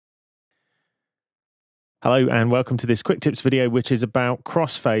Hello and welcome to this quick tips video, which is about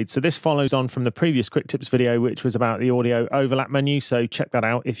crossfades. So this follows on from the previous quick tips video, which was about the audio overlap menu. So check that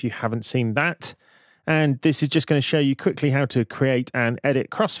out if you haven't seen that. And this is just going to show you quickly how to create and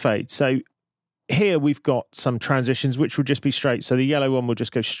edit crossfades. So here we've got some transitions, which will just be straight. So the yellow one will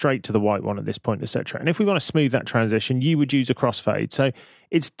just go straight to the white one at this point, etc. And if we want to smooth that transition, you would use a crossfade. So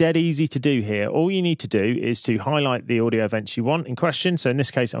it's dead easy to do here. All you need to do is to highlight the audio events you want in question. So in this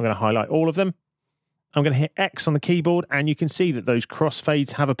case, I'm going to highlight all of them. I'm going to hit X on the keyboard and you can see that those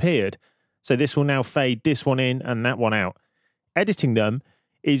crossfades have appeared. So this will now fade this one in and that one out. Editing them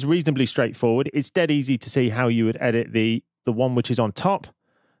is reasonably straightforward. It's dead easy to see how you would edit the one which is on top.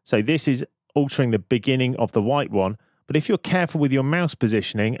 So this is altering the beginning of the white one. But if you're careful with your mouse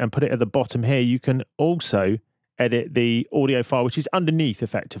positioning and put it at the bottom here, you can also edit the audio file, which is underneath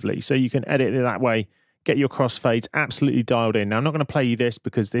effectively. So you can edit it that way. Get your crossfades absolutely dialed in. Now, I'm not going to play you this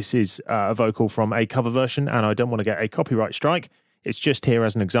because this is a vocal from a cover version and I don't want to get a copyright strike. It's just here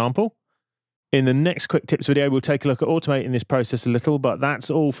as an example. In the next quick tips video, we'll take a look at automating this process a little, but that's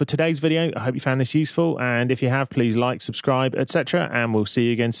all for today's video. I hope you found this useful. And if you have, please like, subscribe, etc. And we'll see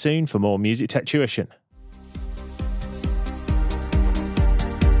you again soon for more Music Tech Tuition.